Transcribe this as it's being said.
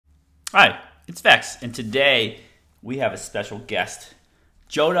Hi, it's Vex, and today we have a special guest,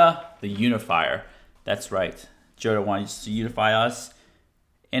 Jodah the Unifier. That's right, Jodah wants to unify us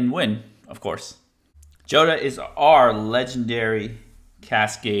and win, of course. Jodah is our legendary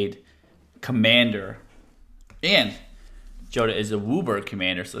Cascade commander, and Jodah is a WooBurg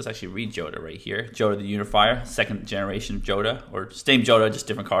commander, so let's actually read Jodah right here. Jodah the Unifier, second generation of Jodah, or same Jodah, just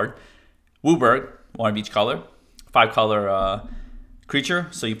different card. WooBurg, one of each color, 5-color creature,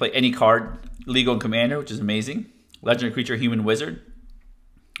 so you play any card, legal and commander, which is amazing. Legendary creature, human wizard.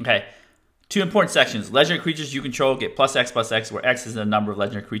 Okay, two important sections. Legendary creatures you control get +X/+X, where X is the number of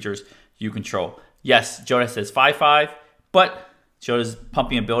legendary creatures you control. Yes, Jodah says 5/5, but Jodah's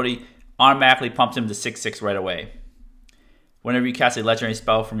pumping ability automatically pumps him to 6/6 right away. Whenever you cast a legendary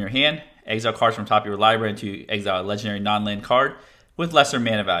spell from your hand, exile cards from the top of your library until you exile a legendary non-land card with lesser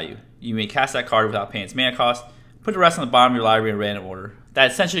mana value. You may cast that card without paying its mana cost. Put the rest on the bottom of your library in random order. That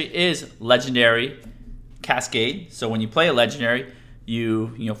essentially is legendary Cascade. So when you play a legendary,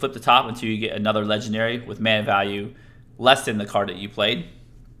 you flip the top until you get another legendary with mana value less than the card that you played.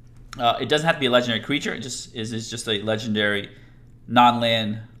 It doesn't have to be a legendary creature. It just is just a legendary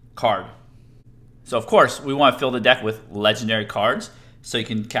non-land card. So of course we want to fill the deck with legendary cards so you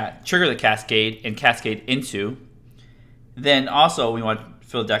can trigger the Cascade and cascade into. Then also we want to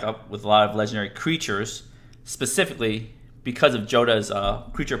fill the deck up with a lot of legendary creatures. Specifically, because of Jodah's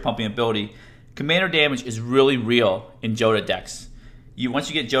creature pumping ability, commander damage is really real in Jodah decks. Once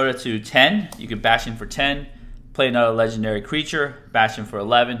you get Jodah to 10, you can bash in for 10, play another legendary creature, bash in for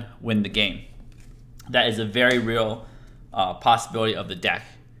 11, win the game. That is a very real possibility of the deck.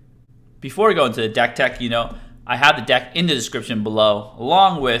 Before we go into the deck tech, I have the deck in the description below,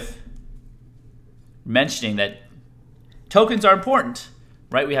 along with mentioning that tokens are important,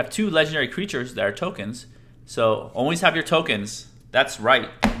 right? We have 2 legendary creatures that are tokens. So always have your tokens. That's right.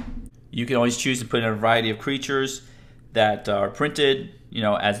 You can always choose to put in a variety of creatures that are printed,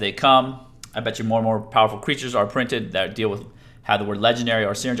 as they come. I bet you more and more powerful creatures are printed that have the word legendary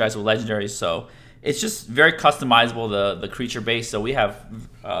or synergize with legendary. So it's just very customizable, the creature base. So we have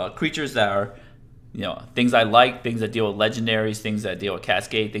creatures that are, things I like, things that deal with legendaries, things that deal with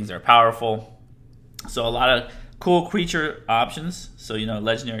Cascade, things that are powerful. So a lot of cool creature options. So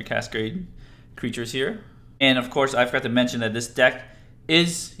legendary Cascade creatures here. And of course, I forgot to mention that this deck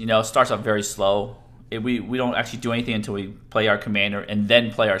is, starts off very slow. We don't actually do anything until we play our commander and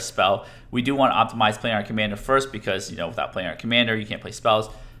then play our spell. We do want to optimize playing our commander first because, without playing our commander, you can't play spells.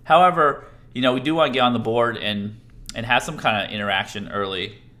 However, we do want to get on the board and have some kind of interaction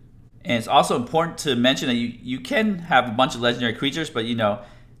early. And it's also important to mention that you can have a bunch of legendary creatures, but,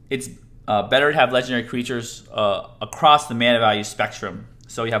 it's better to have legendary creatures across the mana value spectrum.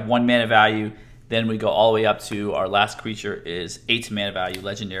 So you have 1 mana value. Then we go all the way up to our last creature is 8 mana value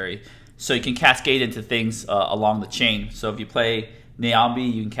legendary. So you can cascade into things along the chain. So if you play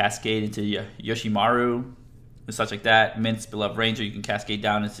Naombi, you can cascade into Yoshimaru and such like that. Mint's Beloved Ranger, you can cascade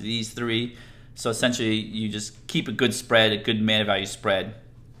down into these 3. So essentially you just keep a good spread, a good mana value spread.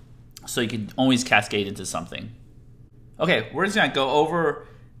 So you can always cascade into something. Okay, we're just gonna go over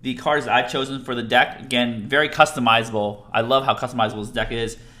the cards that I've chosen for the deck. Again, very customizable. I love how customizable this deck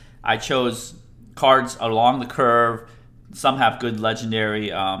is. I chose cards along the curve. Some have good legendary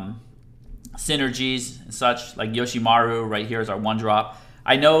synergies and such, like Yoshimaru right here is our 1-drop.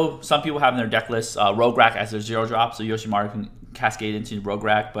 I know some people have in their deck list Rograk as their 0-drop, so Yoshimaru can cascade into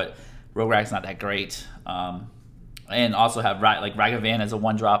Rograk, but Rograk's not that great. And also have like Ragavan as a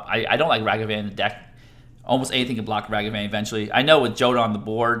 1-drop. I don't like Ragavan in the deck. Almost anything can block Ragavan eventually. I know with Jodah on the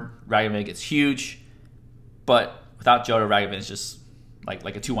board, Ragavan gets huge, but without Jodah, Ragavan is just like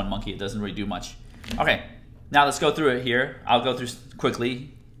a 2/1 monkey. It doesn't really do much. Okay, now let's go through it here. I'll go through quickly.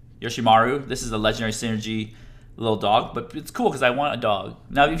 Yoshimaru, this is a legendary synergy little dog, but it's cool because I want a dog.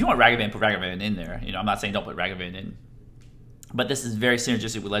 Now, if you want Ragavan, put Ragavan in there. I'm not saying don't put Ragavan in. But this is very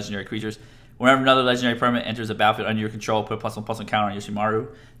synergistic with legendary creatures. Whenever another legendary permanent enters a battlefield under your control, put a +1/+1 counter on Yoshimaru.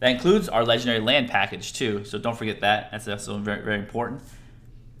 That includes our legendary land package too, so don't forget that. That's also very, very important.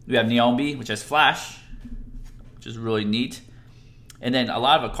 We have Naombi, which has Flash, which is really neat. And then a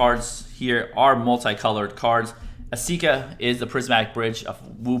lot of the cards here are multicolored cards. Asika is the Prismatic Bridge of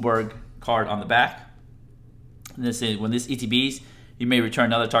WooBurg card on the back. And this is when this ETBs, you may return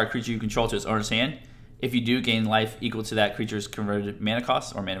another target creature you control to its owner's hand. If you do, gain life equal to that creature's converted mana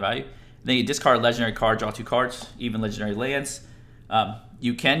cost or mana value. Then you discard a legendary card, draw 2 cards, even legendary lands.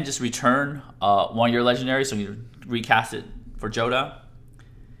 You can just return one of your legendaries, so you recast it for Jodah.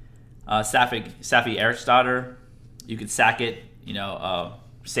 Safi Erichsdotter, you could sack it,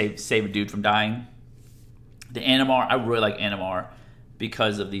 save a dude from dying. The Animar, I really like Animar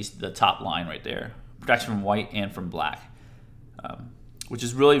because of the top line right there. Protection from white and from black, which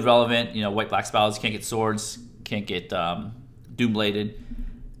is really relevant. You know, white-black spells, you can't get swords, can't get Doom-bladed.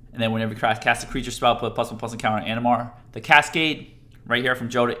 And then whenever you cast a creature spell, put a +1/+1 counter on Animar. The Cascade right here from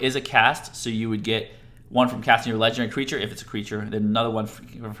Jodah is a cast, so you would get one from casting your legendary creature if it's a creature, then another one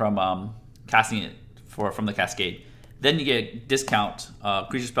from casting it from the Cascade. Then you get discount.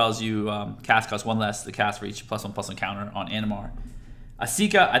 Creature spells you cast cost 1 less to cast for each +1/+1 counter on Animar.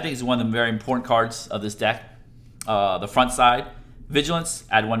 Asika, I think, is one of the very important cards of this deck. The front side, Vigilance,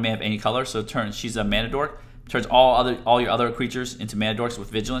 add 1 mana of any color, so she's a mana dork. Turns all your other creatures into mana dorks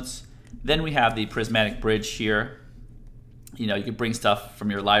with Vigilance. Then we have the Prismatic Bridge here. You know, you can bring stuff from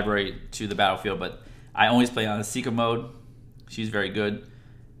your library to the battlefield, but I always play on Asika mode. She's very good.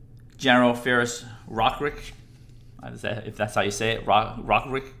 General Ferris Rockrick, if that's how you say it,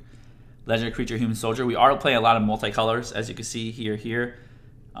 Rockrick, legendary creature, human soldier. We are playing a lot of multicolors, as you can see here.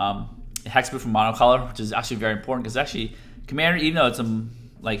 Hexproof from monocolor, which is actually very important because actually Commander, even though it's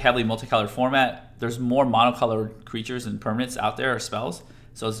a heavily multicolored format, there's more monocolored creatures and permanents out there, or spells,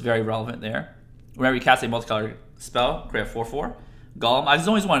 so it's very relevant there. Whenever you cast a multicolored spell, create a 4/4. Golem. I just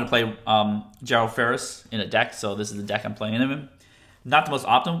always wanted to play Gerald Ferris in a deck, so this is the deck I'm playing him in. Not the most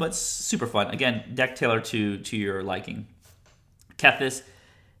optimal, but super fun. Again, deck tailored to your liking. Kethis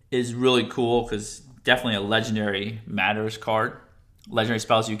is really cool because definitely a legendary matters card. Legendary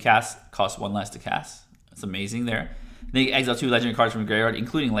spells you cast cost 1 less to cast. That's amazing there. Then you exile 2 legendary cards from your graveyard,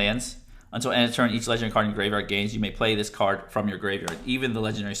 including lands. Until end of turn, each legendary card in your graveyard gains. You may play this card from your graveyard, even the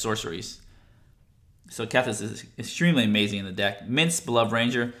legendary sorceries. So Kethis is extremely amazing in the deck. Minsk, Beloved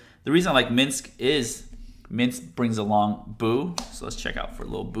Ranger. The reason I like Minsk is Minsk brings along Boo. So let's check out for a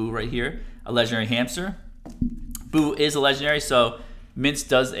little Boo right here. A legendary hamster. Boo is a legendary, so Minsk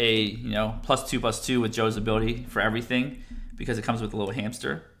does a +2/+2 with Joe's ability for everything because it comes with a little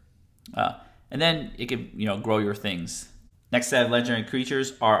hamster. And then it can grow your things. Next set of legendary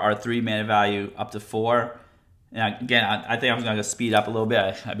creatures are our 3 mana value up to 4. And again, I think I'm going to speed up a little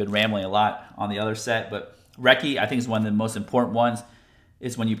bit. I've been rambling a lot on the other set, but Reki, I think, is one of the most important ones.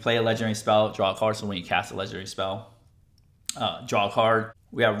 Is when you play a legendary spell, draw a card. So when you cast a legendary spell, draw a card.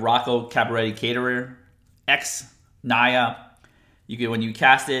 We have Rocco Cabaret Caterer, X Naya. When you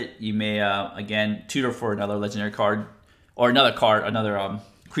cast it, you may again tutor for another legendary card or another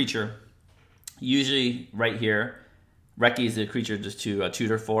creature. Usually right here, Reki is a creature just to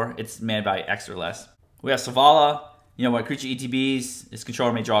tutor for. It's mana by X or less. We have Savala. When a creature ETBs, its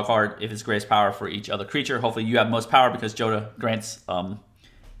controller may draw a card if its greatest power for each other creature. Hopefully you have most power because Jodah grants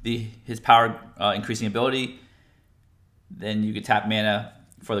his power increasing ability. Then you can tap mana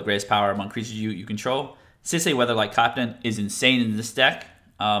for the greatest power among creatures you control. Sisay Weatherlight Captain is insane in this deck.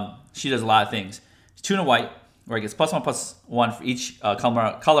 She does a lot of things. It's 2 and a white, where it gets +1/+1 for each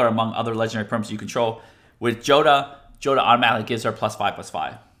color among other legendary perms you control. With Jodah automatically gives her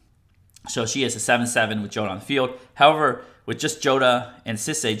 +5/+5. So she has a 7/7 with Jodah on the field. However, with just Jodah and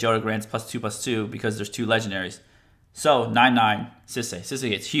Sisay, Jodah grants +2/+2 because there's 2 legendaries. So 9/9 Sisay.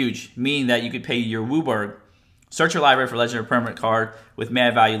 Sisay gets huge, meaning that you could pay your Wooburg, search your library for a legendary permanent card with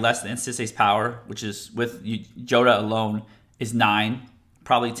mana value less than Sisay's power, which is with Jodah alone is 9,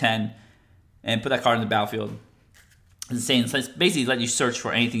 probably 10, and put that card in the battlefield. It's insane. So it's basically let you search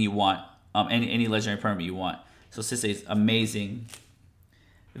for anything you want, any legendary permanent you want. So Sisay is amazing.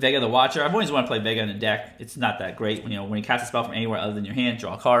 Vega the Watcher. I've always wanted to play Vega in a deck. It's not that great. When you cast a spell from anywhere other than your hand,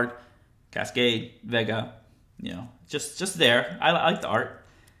 draw a card. Cascade, Vega, just there. I like the art.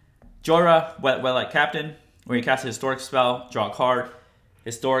 Jodah, Weatherlight Captain. When you cast a historic spell, draw a card.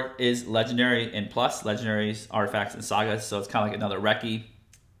 Historic is legendary and plus legendaries, artifacts, and sagas. So it's kind of like another Reki.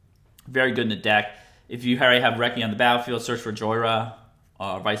 Very good in the deck. If you already have Reki on the battlefield, search for Jodah,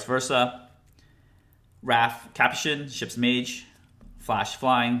 vice versa. Wrath, Capuchin, Ship's Mage. Flash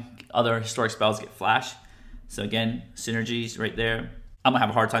Flying. Other historic spells get flash. So again, synergies right there. I'm going to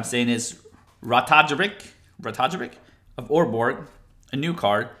have a hard time saying this. Ratadrik of Orborg, a new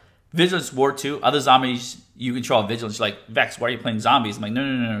card. Vigilance Ward 2. Other zombies you control Vigilance. You're like, Vex, why are you playing zombies? I'm like,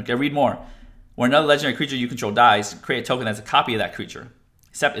 no. Gotta read more. When another legendary creature you control dies, create a token that's a copy of that creature.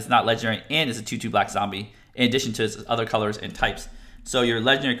 Except it's not legendary and it's a 2/2 black zombie, in addition to its other colors and types. So your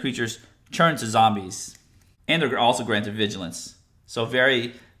legendary creatures turn to zombies. And they're also granted Vigilance. So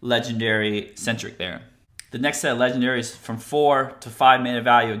very legendary centric there. The next set of legendaries from 4 to 5 mana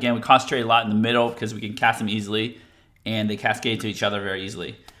value. Again, we concentrate a lot in the middle because we can cast them easily and they cascade to each other very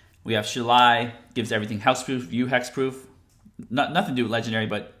easily. We have Shalai, gives everything hexproof, you hexproof. Nothing to do with legendary,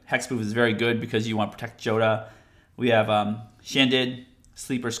 but hexproof is very good because you want to protect Jodah. We have Shandid,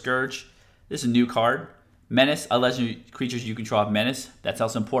 Sleeper Scourge. This is a new card. Menace, other legendary creatures you control have Menace. That's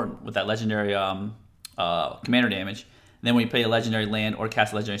also important with that legendary commander damage. And then when you play a legendary land or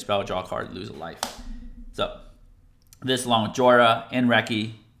cast a legendary spell, draw a card, lose a life. So this along with Jodah and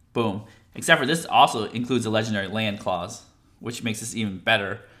Reki, boom. Except for this also includes a legendary land clause, which makes this even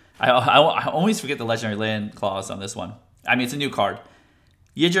better. I always forget the legendary land clause on this one. I mean, it's a new card.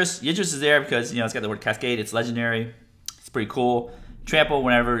 Yidris is there because, it's got the word Cascade. It's legendary. It's pretty cool. Trample,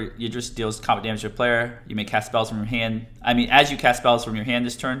 whenever Yidris deals combat damage to a player, you may cast spells from your hand. I mean, as you cast spells from your hand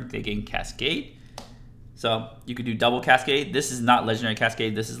this turn, they gain Cascade. So you could do double Cascade. This is not legendary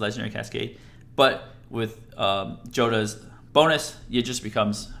Cascade. This is legendary Cascade. But with Jodah's bonus, Yidris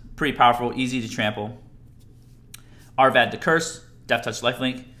becomes pretty powerful, easy to trample. Arvad the Curse, Death Touch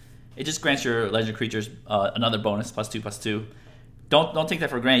Lifelink. It just grants your legendary creatures another bonus, +2/+2. Don't take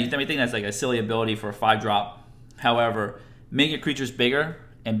that for granted. You may think that's like a silly ability for a 5-drop. However, make your creatures bigger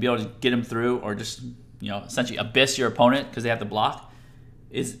and be able to get them through, or just essentially abyss your opponent because they have to block,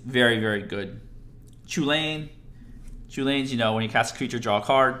 is very, very good. Chulane's, when you cast a creature, draw a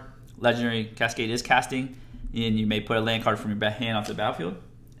card. Legendary Cascade is casting, and you may put a land card from your hand off the battlefield.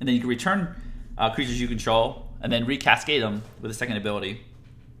 And then you can return creatures you control and then recascade them with a second ability.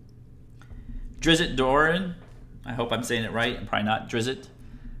 Drizzt Doran, I hope I'm saying it right. I'm probably not. Drizzt.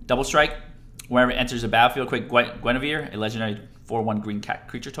 Double Strike. Whenever it enters the battlefield, quick Guinevere, a legendary 4/1 green cat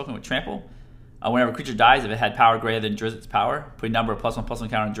creature token with trample. Whenever a creature dies, if it had power greater than Drizzt's power, put a number of +1/+1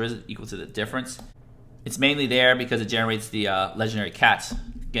 counter on Drizzt equal to the difference. It's mainly there because it generates the legendary cats.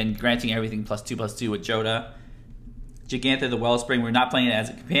 Again, granting everything +2/+2 with Jodah. Jegantha the Wellspring, we're not playing it as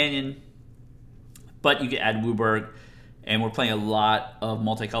a companion, but you can add Wooburg, and we're playing a lot of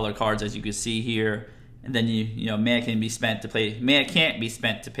multicolor cards, as you can see here. And then mana can be spent to play. Mana can't be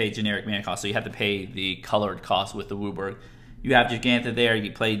spent to pay generic mana cost, so you have to pay the colored cost with the Wooburg. You have Jegantha there. You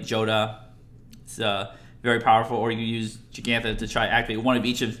can play Jodah. It's very powerful, or you can use Jegantha to try to activate one of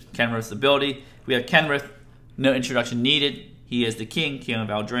each of Kenrith's ability. We have Kenrith, no introduction needed. He is the king of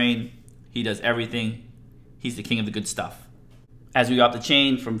Eldraine. He does everything. He's the king of the good stuff. As we go up the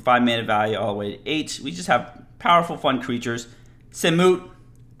chain from 5 mana value all the way to 8, we just have powerful, fun creatures. Samut,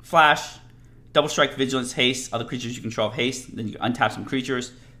 Flash, Double Strike, Vigilance, Haste. Other creatures you control have Haste. Then you can untap some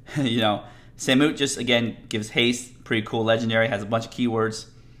creatures. Samut just, again, gives Haste. Pretty cool legendary. Has a bunch of keywords.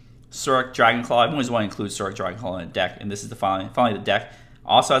 Surak, Dragonclaw. I've always wanted to include Surak, Dragonclaw in a deck, and this is the finally the deck.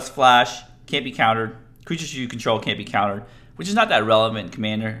 Also has Flash. Can't be countered. Creatures you control can't be countered, which is not that relevant in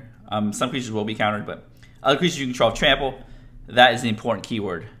Commander. Some creatures will be countered, but other creatures you control have Trample. That is the important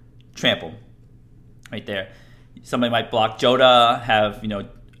keyword. Trample. Right there. Somebody might block Jodah, have,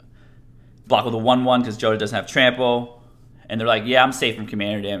 block with a 1/1 because Jodah doesn't have Trample. And they're like, yeah, I'm safe from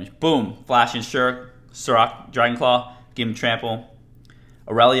Commander damage. Boom. Flash and Surak, Dragonclaw, give him Trample.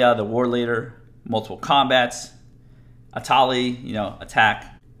 Aurelia, the War Leader, multiple combats. Atali,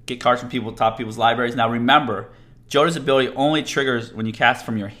 attack. Get cards from top people's libraries. Now remember, Jodah's ability only triggers when you cast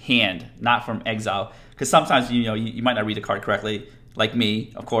from your hand, not from exile. Because sometimes you might not read the card correctly, like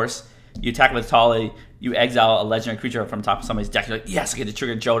me, of course. You attack with Atali, you exile a legendary creature from top of somebody's deck. You're like, yes, I get to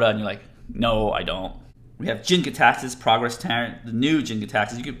trigger Jodah, and you're like, no, I don't. We have Jin-Gitaxias, Progress Tyrant, the new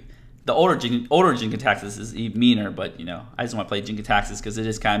Jin-Gitaxias. The older Jin-Gitaxias is even meaner, but I just want to play Jin-Gitaxias because it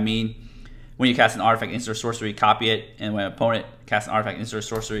is kind of mean. When you cast an artifact, instant or sorcery, copy it, and when an opponent casts an artifact, instant or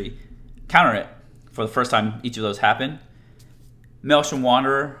sorcery, counter it for the first time each of those happen. Maelstrom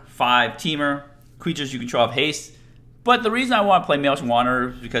Wanderer, 5-teamer, creatures you control have haste. But the reason I want to play Maelstrom Wanderer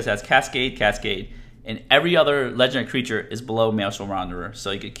is because it has Cascade, and every other legendary creature is below Maelstrom Wanderer,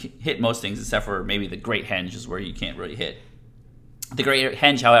 so you can hit most things except for maybe the Great Henge is where you can't really hit. The Great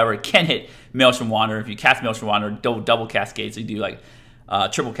Henge, however, can hit Maelstrom Wanderer. If you cast Maelstrom Wanderer, double Cascade, so you do like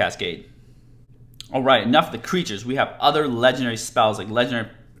triple Cascade. All right, enough of the creatures. We have other legendary spells like Legendary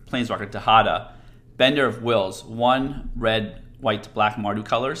Planeswalker, Dahada, Bender of Wills, 1 red, white, black Mardu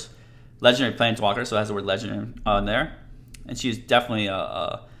colors. Legendary Planeswalker, so it has the word legendary on there. And she's definitely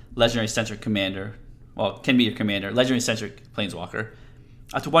a legendary-centric commander. Well, can be your commander. Legendary-centric Planeswalker.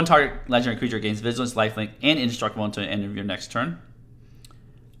 Up to 1 target legendary creature gains Vigilance, Lifelink, and Indestructible until the end of your next turn.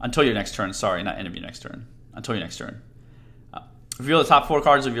 Until your next turn, sorry, not end of your next turn. Until your next turn. Reveal the top 4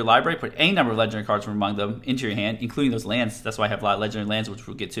 cards of your library. Put any number of legendary cards from among them into your hand, including those lands. That's why I have a lot of legendary lands, which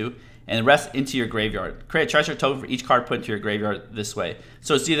we'll get to. And the rest into your graveyard. Create a treasure token for each card put into your graveyard this way.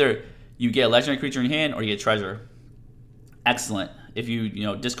 So it's either you get a legendary creature in your hand or you get treasure. Excellent. If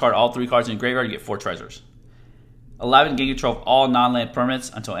you discard all 3 cards in your graveyard, you get 4 treasures. 11, gain control of all non-land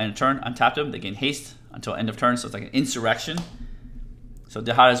permanents until end of turn. Untap them. They gain haste until end of turn, so it's like an insurrection. So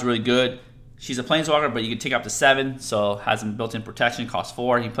Dahada is really good. She's a Planeswalker, but you can take up to 7, so has some built-in protection, costs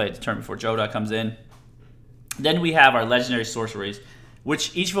 4. You can play it the turn before Jodah comes in. Then we have our legendary sorceries,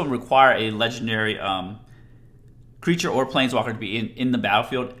 which each of them require a legendary creature or planeswalker to be in the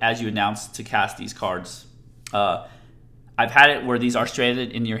battlefield as you announce to cast these cards. I've had it where these are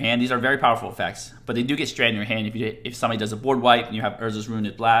stranded in your hand. These are very powerful effects, but they do get stranded in your hand if somebody does a board wipe and you have Urza's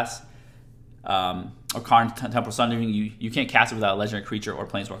Ruined Blast or Karn's Temporal Sundering. You can't cast it without a legendary creature or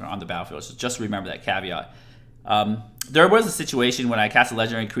planeswalker on the battlefield. So just remember that caveat. There was a situation when I cast a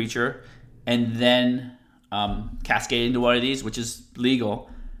legendary creature and then cascade into one of these, which is legal.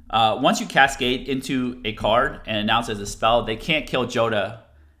 Once you cascade into a card and announce it as a spell, they can't kill Jodah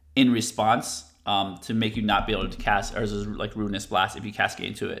in response to make you not be able to cast Urza's like Ruinous Blast if you cascade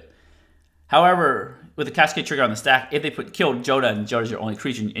into it. However, with the cascade trigger on the stack, if they kill Jodah and Jodah's your only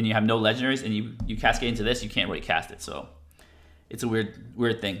creature and you have no legendaries and you cascade into this, you can't really cast it. So it's a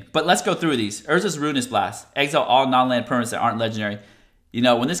weird thing. But let's go through these. Urza's Ruinous Blast. Exile all non-land permanents that aren't legendary. You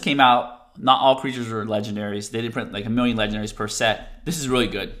know, when this came out, not all creatures were legendaries. They didn't print like 1 million legendaries per set. This is really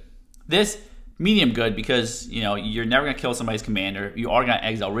good. This, medium good, because you know you're never going to kill somebody's commander. You are going to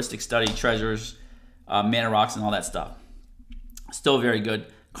exile Rhystic Study, treasures, mana rocks, and all that stuff. Still very good.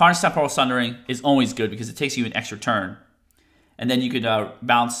 Karn's Temporal Sundering is always good because it takes you an extra turn. And then you could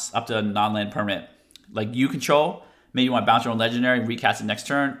bounce up to a non-land permanent. Like you control, maybe you want to bounce your own legendary and recast it next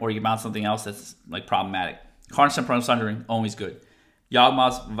turn, or you can bounce something else that's like problematic. Karn's Temporal Sundering, always good.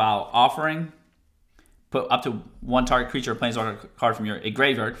 Yawgmoth's Vow Offering. Put up to 1 target creature or planeswalker card from a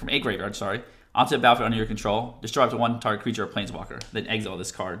graveyard, onto the battlefield under your control. Destroy up to 1 target creature or planeswalker. Then exile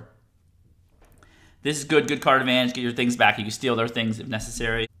this card. This is good card advantage. Get your things back. You can steal their things if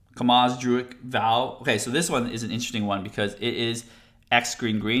necessary. Kamaz Druid Vow. Okay, so this one is an interesting one because it is X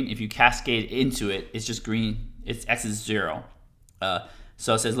green. If you cascade into it, it's just green. Its X is 0.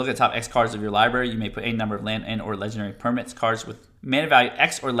 So it says look at the top X cards of your library. You may put any number of land and or legendary permanents cards with mana value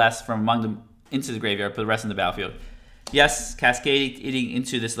X or less from among them into the graveyard, put the rest in the battlefield. Yes, cascading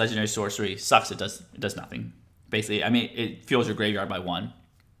into this legendary sorcery sucks. It does nothing. Basically, I mean, it fuels your graveyard by 1.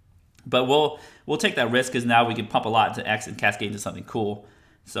 But we'll take that risk because now we can pump a lot into X and cascade into something cool.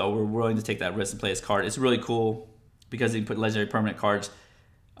 So we're willing to take that risk and play this card. It's really cool because you can put legendary permanent cards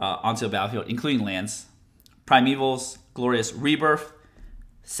onto the battlefield, including lands. Primeval's Glorious Rebirth,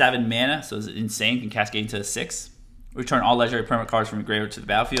 7 mana, so it's insane. You can cascade into 6. Return all legendary permanent cards from your graveyard to the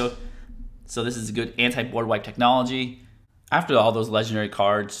battlefield. So this is a good anti-board wipe technology. After all those legendary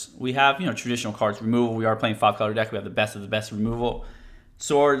cards, we have traditional cards removal. We are playing 5-color deck. We have the best of the best removal.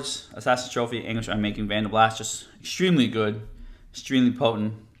 Swords, Assassin's Trophy, Anguish Unmaking, Vandal Blast, just extremely good, extremely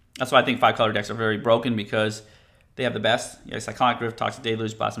potent. That's why I think 5-color decks are very broken because they have the best. Yeah, Cyclonic Rift, Toxic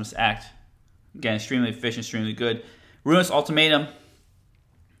Deluge, Blasphemous Act. Again, extremely efficient, extremely good. Ruinous Ultimatum,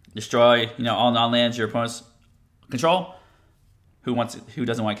 destroy all non-lands your opponents control. Who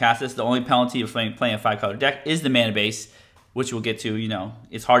doesn't want to cast this? The only penalty of playing a 5-color deck is the mana base, which we'll get to.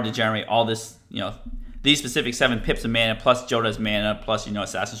 It's hard to generate all this, these specific 7 pips of mana, plus Jodah's mana, plus,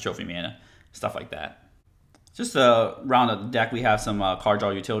 Assassin's Trophy mana, stuff like that. Just to round out the deck, we have some card draw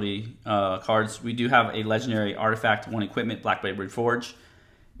utility cards. We do have a legendary artifact, 1 equipment, Blackblade Reforge.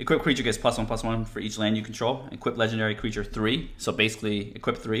 Equip creature gets +1/+1 for each land you control. Equip legendary creature 3, so basically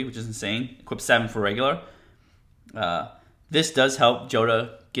equip 3, which is insane. Equip 7 for regular. This does help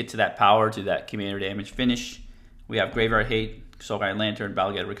Jodah get to that power, to that commander damage finish. We have Graveyard Hate, Soulguide Lantern,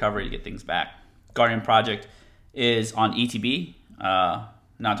 Battlegate Recovery to get things back. Guardian Project is on ETB.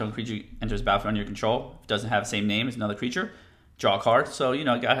 Non-token creature enters battlefield under your control. If it doesn't have the same name as another creature, draw a card. So,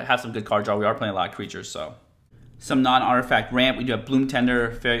 gotta have some good card draw. We are playing a lot of creatures, so. Some non-artifact ramp. We do have Bloom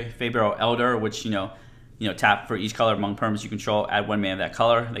Tender, Feybarrow Elder, which, tap for each color among permanents you control. Add 1 mana of that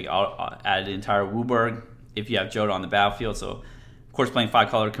color. They add the entire Wooburg if you have Jodah on the battlefield. So, of course, playing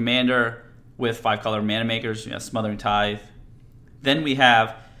 5-color commander with 5-color mana makers, Smothering Tithe. Then we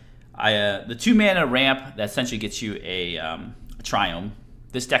have the 2 mana ramp that essentially gets you a Triumph.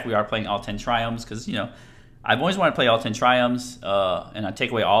 This deck we are playing all 10 Triumphs because, I've always wanted to play all 10 Triumphs and I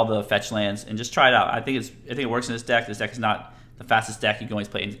take away all the fetch lands and just try it out. I think it works in this deck. This deck is not the fastest deck. You can always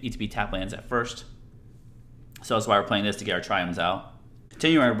play ETB tap lands at first. So that's why we're playing this to get our Triumphs out.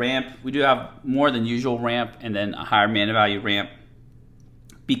 Continuing our ramp, we do have more than usual ramp and then a higher mana value ramp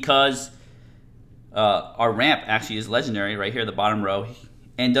because our ramp actually is legendary right here at the bottom row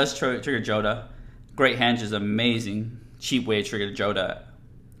and does trigger Jodah. Great Henge is an amazing, cheap way to trigger Jodah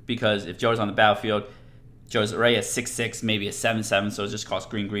because if Jodah's on the battlefield, Jodah's already at 6/6, maybe a 7/7, so it just costs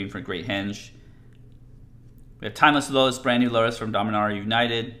green for Great Henge. We have Timeless Lotus, brand new Lotus from Dominaria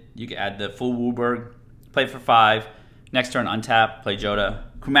United. You can add the full Wooburg, play for 5. Next turn, untap, play Jodah.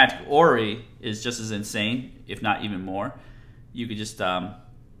 Chromatic Orrery is just as insane, if not even more. You could just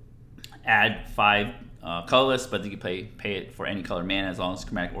add 5 colorless, but you can pay it for any color mana as long as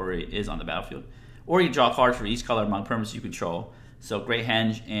Chromatic Order is on the battlefield. Or you can draw cards for each color among permanents you control. So Great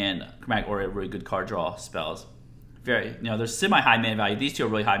Henge and Chromatic Order are really good card draw spells. Very, they're semi-high mana value. These two are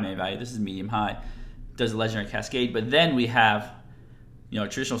really high mana value. This is medium-high. Does a Legendary Cascade. But then we have,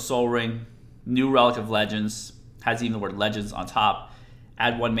 traditional Soul Ring, new Relic of Legends, has even the word Legends on top.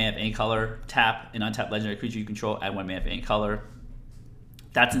 Add 1 mana of any color, tap an untapped legendary creature you control, add 1 mana of any color.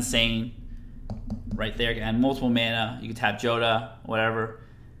 That's insane. Right there, you can add multiple mana. You can tap Jodah, whatever.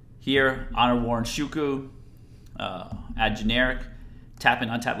 Here, Honor Worn Shuku, add generic, tap an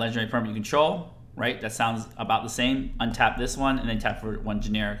untapped legendary permanent you control. Right, that sounds about the same. Untap this one and then tap for 1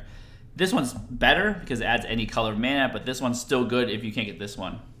 generic. This one's better because it adds any color of mana, but this one's still good if you can't get this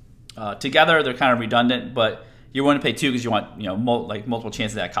one. Together, they're kind of redundant, but you want to pay 2 because you want multiple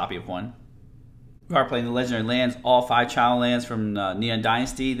chances at a copy of 1. We are playing the legendary lands, all 5 child lands from Neon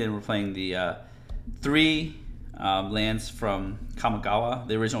Dynasty. Then we're playing the 3 lands from Kamigawa,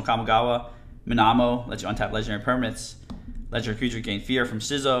 the original Kamigawa. Minamo lets you untap legendary permanents. Legendary creature gain fear from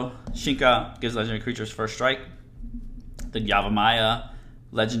Shizo. Shinka gives legendary creatures first strike. The Yavimaya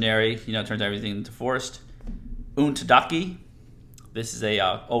legendary, turns everything into forest. Tadaki. This is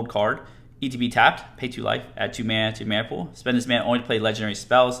a old card. ETB tapped, pay 2 life, add 2 mana to your mana pool. Spend this mana only to play legendary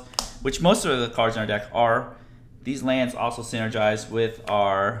spells, which most of the cards in our deck are. These lands also synergize with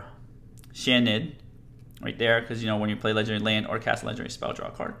our Shanid right there, because when you play legendary land or cast a legendary spell, draw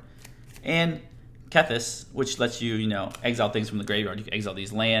a card. And Kethis, which lets you, exile things from the graveyard. You can exile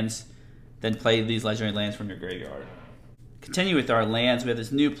these lands, then play these legendary lands from your graveyard. Continue with our lands. We have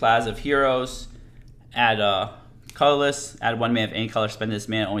this new Plaza of Heroes. Add colorless, add 1 mana of any color, spend this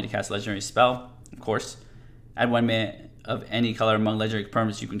mana only to cast a legendary spell, of course. Add 1 mana of any color among legendary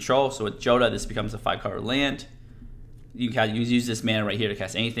permanents you control. So with Jodah, this becomes a 5-color land. You can use this mana right here to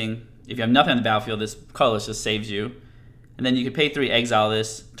cast anything. If you have nothing on the battlefield, this colorless just saves you. And then you can pay 3, exile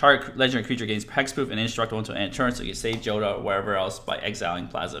this. Target legendary creature gains hexproof and indestructible until end of turn, so you can save Jodah or wherever else by exiling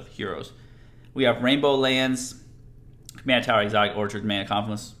Plaza of Heroes. We have Rainbow lands, Mana Tower, Exotic Orchard, Mana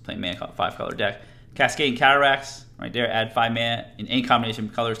Confluence, playing mana 5-color deck. Cascade Cataracts, right there, add 5 mana in any combination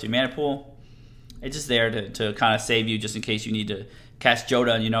of colors to your mana pool. It's just there to kind of save you just in case you need to cast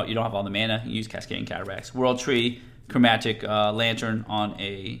Jodah and you don't have all the mana. You use Cascade Cataracts. World Tree, Chromatic Lantern on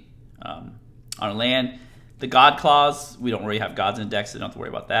a land. The God Claws, we don't really have gods in the deck, so you don't have to worry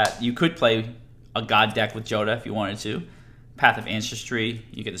about that. You could play a god deck with Jodah if you wanted to. Path of Ancestry,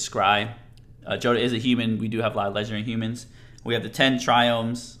 you get the Scry. Jodah is a human. We do have a lot of legendary humans. We have the 10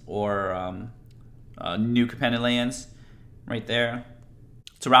 Triomes or new companion lands right there.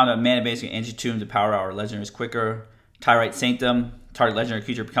 To round up mana base, you can Ancient Tomb to power our legendaries quicker. Tyrite Sanctum, target legendary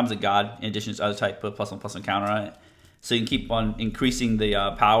creature becomes a god in addition to other type, put +1/+1 counter on it. So you can keep on increasing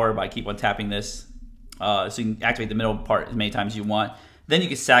the power by keep on tapping this. So you can activate the middle part as many times as you want. Then you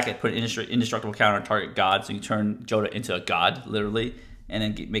can sack it, put an indestructible counter on target god, so you can turn Jodah into a god, literally, and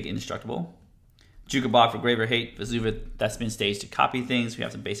then make it indestructible. Juka Block for Graver Hate, Vesuva, that's been staged to copy things. We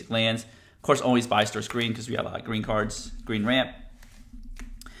have some basic lands. Of course, always buy Store Screen because we have a lot of green cards, green ramp.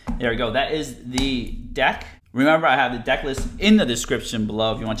 There we go. That is the deck. Remember, I have the deck list in the description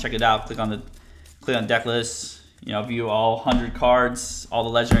below. If you want to check it out, click on deck list. View all 100 cards, all the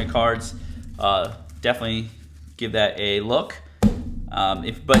legendary cards. Definitely give that a look. But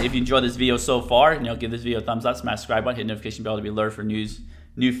if you enjoyed this video so far, give this video a thumbs up, smash the subscribe button, hit the notification bell to be alerted for new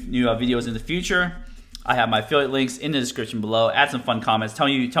videos in the future. I have my affiliate links in the description below. Add some fun comments. Tell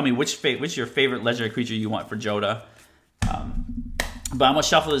me which your favorite legendary creature you want for Jodah. But I'm gonna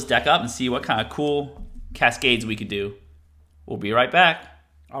shuffle this deck up and see what kind of cool cascades we could do. We'll be right back.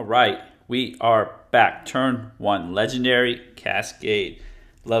 All right, we are back. Turn 1, legendary Cascade.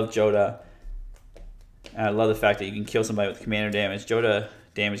 Love Jodah. And I love the fact that you can kill somebody with commander damage. Jodah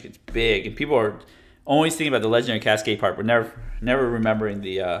damage gets big, and people are always thinking about the legendary Cascade part, but never remembering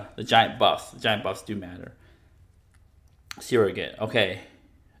the giant buffs. The giant buffs do matter. Let's see what we get. Okay,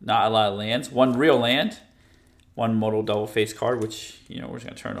 not a lot of lands. 1 real land. 1 modal double face card, which we're just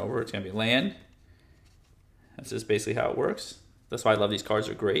gonna turn over. It's gonna be land. That's just basically how it works. That's why I love these cards.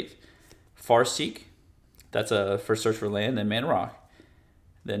 They're great. Farseek. That's a first search for land, then Mana Rock.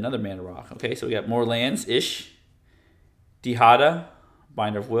 Then another Mana Rock. Okay, so we got more lands-ish. Dihada,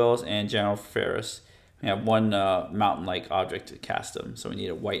 Binder of Wills, and General Ferris. We have 1 mountain-like object to cast them, so we need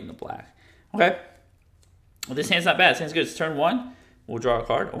a white and a black. Okay. Well, this hand's not bad. This hand's good. It's turn 1. We'll draw a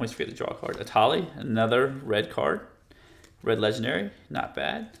card. Always forget to draw a card. Atali, another red card. Red legendary. Not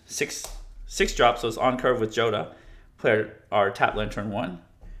bad. 6 drops, so it's on curve with Jodah. Play our tap land turn 1.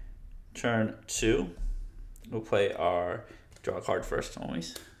 Turn 2. We'll play our draw a card first,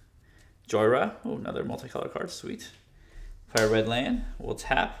 always. Jodah. Oh, another multicolor card, sweet. Play our red land. We'll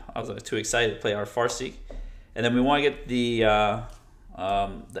tap. I was too excited to play our Farseek. And then we want to get the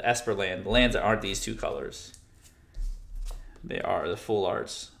Esper land, the lands that aren't these two colors. They are the full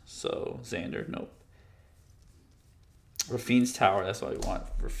arts. So Xander, nope. Rafine's Tower, that's what we want.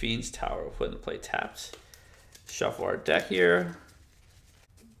 Rafine's Tower, we'll put into play tapped. Shuffle our deck here.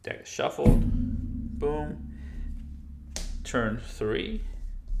 Deck is shuffled. Boom. Turn 3.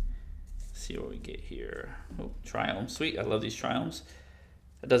 See what we get here. Oh, Triumph. Sweet. I love these Triumphs.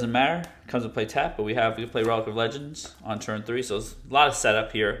 It doesn't matter. It comes to play tap, but we play Relic of Legends on turn 3. So there's a lot of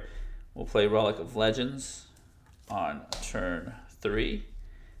setup here. We'll play Relic of Legends on turn 3.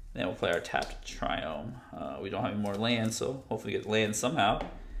 Then we'll play our tapped Triumph. We don't have any more lands, so hopefully get lands somehow.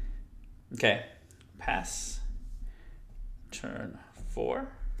 Okay. Pass. Turn 4.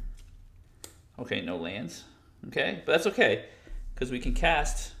 Okay, no lands. Okay, but that's okay, because we can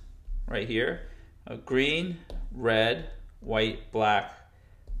cast right here a green, red, white, black,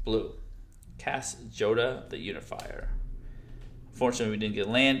 blue. Cast Jodah the Unifier. Unfortunately, we didn't get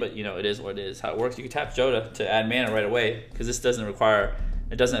land, but you know, it is what it is. How it works, you can tap Jodah to add mana right away, because this doesn't require,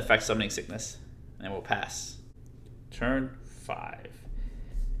 it doesn't affect Summoning Sickness. And we'll pass. Turn 5.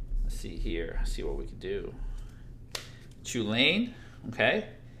 Let's see here, see what we can do. Chew lane, okay.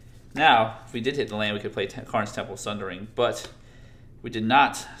 Now, if we did hit the land, we could play Karn's Temple Sundering, but we did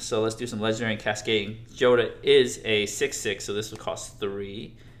not. So let's do some Legendary and Cascading. Jodah is a 6/6, so this would cost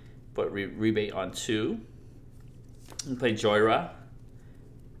 3, but rebate on 2. We play Jodah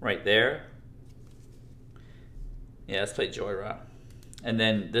right there. Yeah, let's play Jodah. And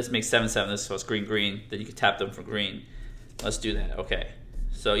then this makes 7/7, this was green, green. Then you can tap them for green. Let's do that, okay.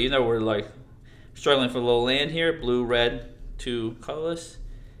 So even though we're like struggling for a little land here, blue, red, 2 colorless.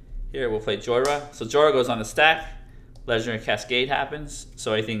 Here we'll play Jodah. So Jodah goes on the stack. Legendary Cascade happens.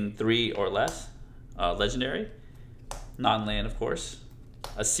 So anything 3 or less. Legendary. Non-land, of course.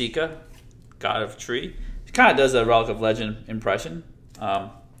 Asika, God of Tree. It kind of does a Relic of Legend impression.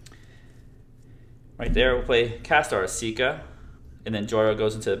 Right there we'll play cast our Asika. And then Jodah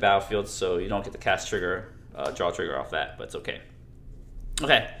goes into the battlefield, so you don't get the cast trigger, draw trigger off that, but it's okay.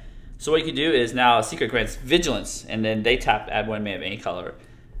 Okay, so what you can do is now Asika grants Vigilance, and then they tap add 1 mana of any color.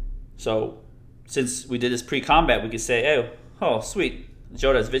 So since we did this pre-combat, we could say, oh, sweet,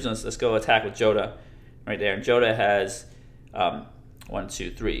 Jodah has Vigilance. Let's go attack with Jodah right there. And Jodah has 1,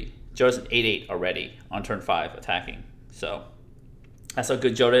 2, 3. Jodah's an 8/8 already on turn 5 attacking. So that's how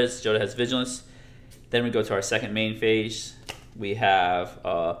good Jodah is. Jodah has Vigilance. Then we go to our second main phase. We have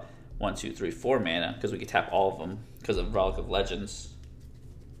 1, 2, 3, 4 mana because we can tap all of them because of Relic of Legends.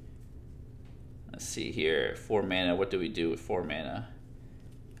 Let's see here, 4 mana. What do we do with 4 mana?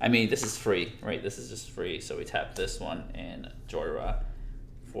 I mean, this is free, right? This is just free. So we tap this one and Jodah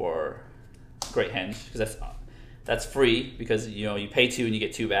for Great Henge because that's free because you know you pay 2 and you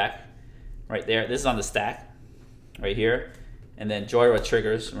get 2 back. Right there. This is on the stack, right here, and then Jodah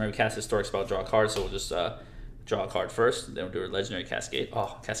triggers. Remember, we cast Historic Spell, draw a card. So we'll just draw a card first. Then we'll do a Legendary Cascade.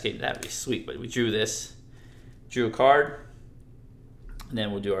 Oh, Cascade, that'd be sweet. But we drew this, drew a card, and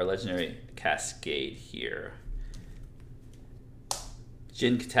then we'll do our Legendary Cascade here.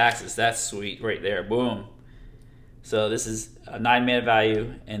 Jin Kataxis, that's sweet right there. Boom. So this is a 9 mana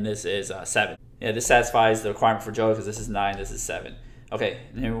value, and this is 7. Yeah, this satisfies the requirement for Jodah because this is 9, this is 7. Okay,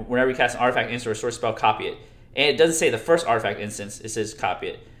 and then whenever you cast an artifact, instant, or source spell, copy it. And it doesn't say the first artifact instance, it says copy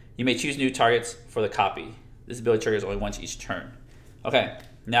it. You may choose new targets for the copy. This ability triggers only once each turn. Okay,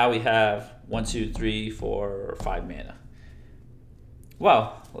 now we have 1, 2, 3, 4, 5 mana.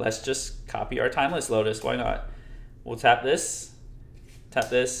 Well, let's just copy our Timeless Lotus. Why not? We'll tap this, tap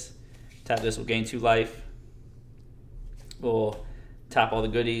this, tap this. We'll gain 2 life. We'll tap all the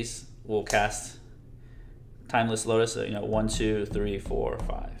goodies. We'll cast Timeless Lotus. So, 1, 2, 3, 4,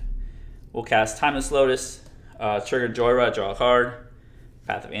 5. We'll cast Timeless Lotus. Trigger Jodah, draw a card.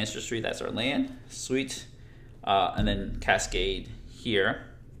 Path of Ancestry, that's our land. Sweet. And then Cascade here.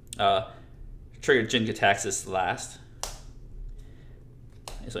 Trigger Jin Kataxis last.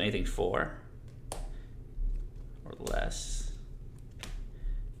 So anything 4 or less.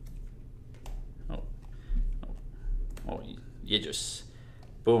 Oh, Yidris.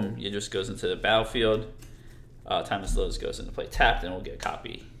 Boom, Yidris goes into the battlefield. Timeless Lotus goes into play tapped, and we'll get a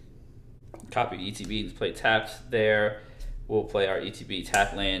copy. Copy ETB into play tapped there. We'll play our ETB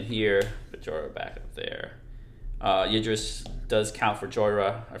tap land here. Put Jodah back up there. Yidris does count for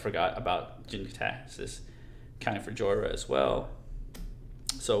Jodah. I forgot about Jin Kataxis counting for Jodah as well.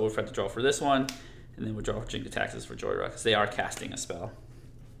 So we'll have to draw for this one, and then we'll draw for Jin Kataxis for Jodah because they are casting a spell.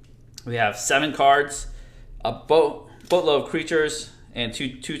 We have 7 cards, a boatload of creatures, and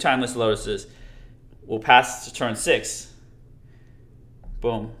two Timeless Lotuses. We'll pass to turn 6.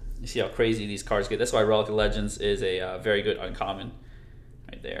 Boom. You see how crazy these cards get. That's why Relic of Legends is a very good uncommon.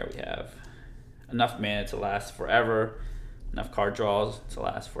 Right there we have enough mana to last forever. Enough card draws to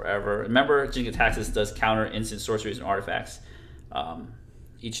last forever. Remember, Jin Gitaxias does counter instant sorceries and artifacts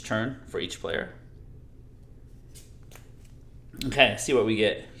each turn for each player. Okay, see what we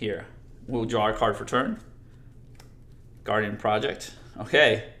get here. We'll draw our card for turn. Guardian Project.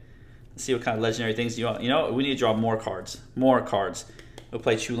 Okay, let's see what kind of legendary things you want. You know, we need to draw more cards. More cards. We'll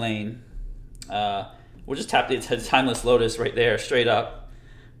play Chulane. We'll just tap the Timeless Lotus right there, straight up,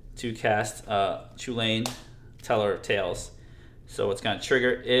 to cast Chulane, Teller Tales. So what's going to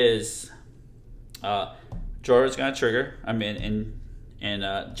trigger is Jodah is going to trigger. I mean, in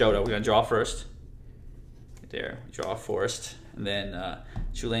Jodah, we're going to draw first. Right there, we draw first, and then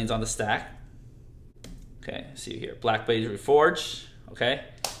Chulane's on the stack. Okay, see here, Blackblade Reforge. Okay,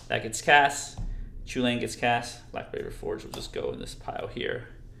 that gets cast. Chulane gets cast. Blackblade Reforge will just go in this pile here.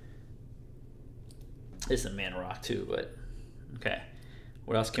 This is a mana rock too, but okay.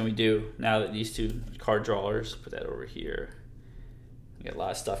 What else can we do now that these two card drawers? Put that over here. We got a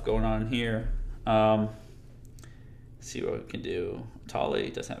lot of stuff going on here. See what we can do. Tali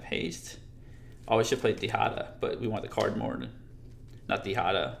doesn't have haste. Oh, we should play Dihada, but we want the card more. Not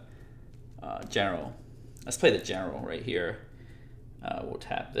Dihada. General. Let's play the General right here. We'll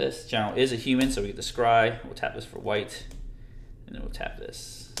tap this. General is a human, so we get the Scry. We'll tap this for white. And then we'll tap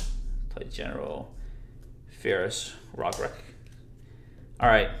this. Play General. Ferris. Rogrek.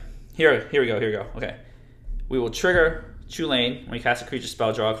 Alright. Here we go. Okay. We will trigger Chulane. When you cast a creature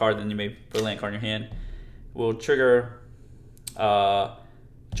spell, draw a card, then you may put a land card in your hand. We'll trigger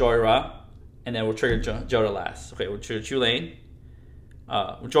Jodah, and then we'll trigger Jodah last. Okay, we'll trigger Chulane.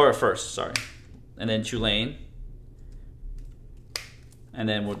 Jodah first, sorry. And then Chulane. And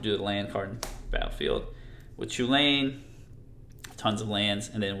then we'll do the land card in battlefield. With Chulane, tons of lands,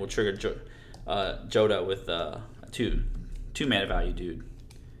 and then we'll trigger Jodah with a two mana value dude.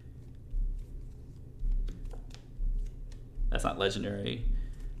 That's not legendary.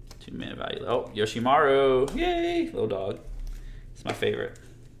 2 mana value. Oh, Yoshimaru. Yay! Little dog. It's my favorite.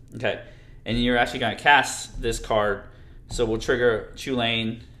 Okay. And you're actually going to cast this card. So we'll trigger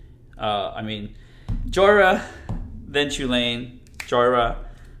Chulane. Jodah, then Chulane. Jodah,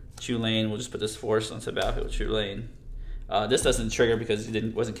 Chulane. We'll just put this force onto the battlefield with Chulane. This doesn't trigger because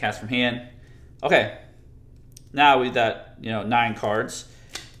it wasn't cast from hand. Okay. Now we've got 9 cards.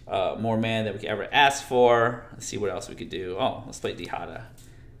 More mana than we could ever ask for. Let's see what else we could do. Oh, let's play Dihada.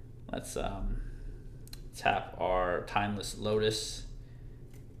 Let's tap our Timeless Lotus.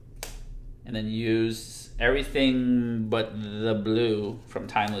 And then use everything but the blue from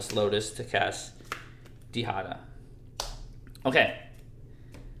Timeless Lotus to cast Dihada. Okay.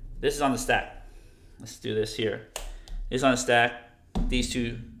 This is on the stack. Let's do this here. This is on the stack. These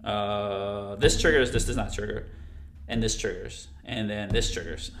two, this triggers, this does not trigger. And this triggers. And then this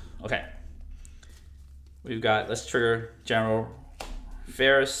triggers. Okay. We've got, let's trigger General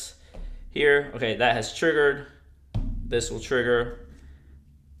Ferris here. Okay, that has triggered. This will trigger.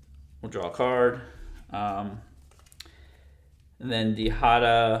 We'll draw a card. And then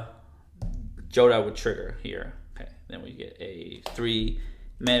Dihada, Jodah would trigger here. Okay, then we get a 3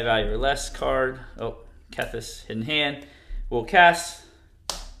 mana value or less card. Oh, Kethis, hidden hand. We'll cast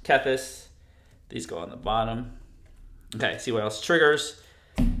Kethis. These go on the bottom. Okay, see what else triggers.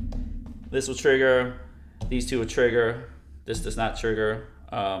 This will trigger. These two will trigger. This does not trigger.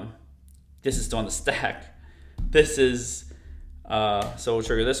 This is still on the stack. This is, so we'll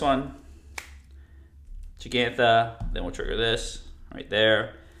trigger this one. Gigantha, then we'll trigger this right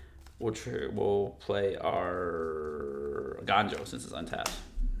there. We'll play our Ganjo since it's untapped.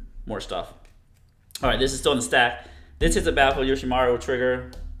 More stuff. All right, this is still in the stack. This hits a battlefield. Yoshimaru will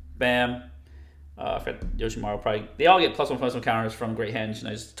trigger. Bam. Yoshimaru probably, they all get +1/+1 counters from Great Henge, and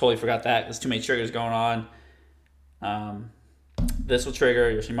I just totally forgot that. There's too many triggers going on. This will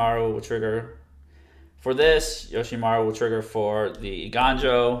trigger. Yoshimaru will trigger. For this, Yoshimaru will trigger for the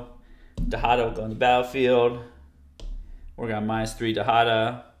Ganjo. Dihada will go on the battlefield. We're going to -3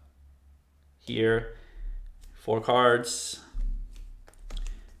 Dihada here. 4 cards.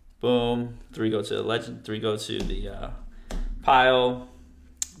 Boom. 3 go to the legend. 3 go to the pile.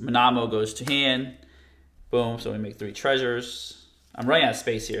 Manamo goes to hand. Boom. So we make 3 treasures. I'm running out of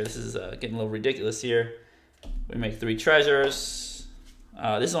space here. This is getting a little ridiculous here. We make 3 treasures.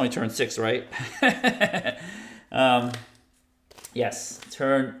 This is only turn 6, right? Yes,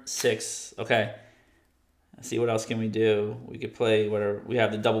 turn 6. Okay. Let's see what else can we do. We could play whatever. We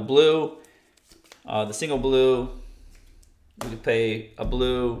have the double blue, the single blue, We could play a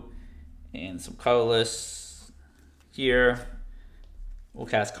blue and some colorless here. We'll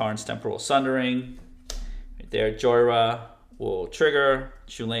cast Karn's Temporal Sundering. Right there, Jodah will trigger.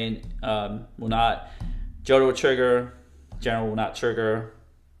 Shulane will not. Jodah will trigger. General will not trigger.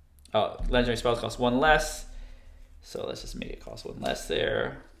 Legendary spells cost 1 less. So let's just make it cost 1 less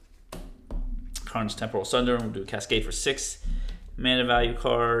there. Karn's Temporal Sundering. We'll do a Cascade for 6 mana value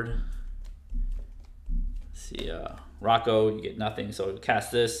card. Let's see, Rocco, you get nothing, so we'll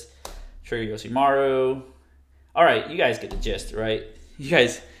cast this. Trigger Yoshimaru. All right, you guys get the gist, right? You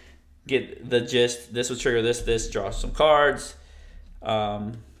guys get the gist. This will trigger this, draw some cards.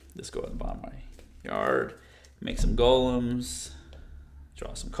 Let's go at the bottom of my yard. Make some golems.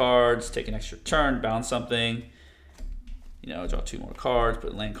 Draw some cards. Take an extra turn. Bounce something. You know, draw 2 more cards.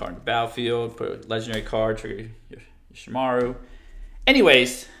 Put a land card in the battlefield. Put a legendary card. Trigger Yoshimaru.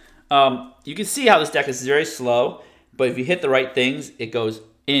 Anyways, you can see how this deck is very slow. But if you hit the right things, it goes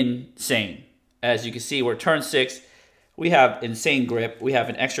insane. As you can see, we're turn 6. We have insane grip. We have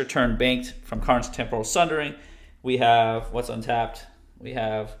an extra turn banked from Karn's Temporal Sundering. We have, what's untapped? We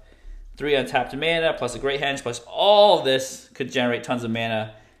have 3 untapped mana, plus a Great Henge, plus all of this could generate tons of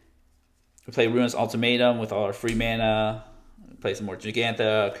mana. We play Ruinous Ultimatum with all our free mana. Play some more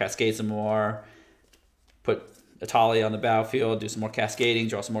Gigantha, cascade some more. Put Atali on the battlefield, do some more cascading,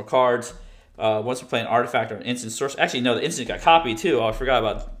 draw some more cards. Once we play an artifact or an instant source, actually no, the instant got copied too. Oh, I forgot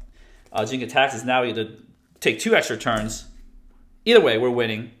about Jinka Taxes. Now we have to take 2 extra turns. Either way, we're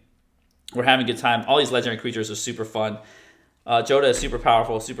winning. We're having a good time. All these legendary creatures are super fun. Jodah is super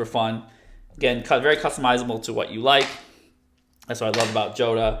powerful, super fun. Again, very customizable to what you like. That's what I love about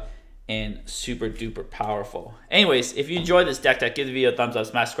Jodah. And super duper powerful. Anyways, if you enjoyed this deck, give the video a thumbs up,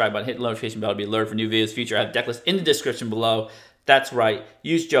 smash the subscribe button, hit the notification bell to be alerted for new videos in the future. I have deck lists in the description below. That's right.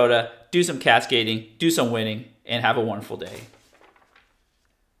 Use Jodah, do some cascading, do some winning, and have a wonderful day.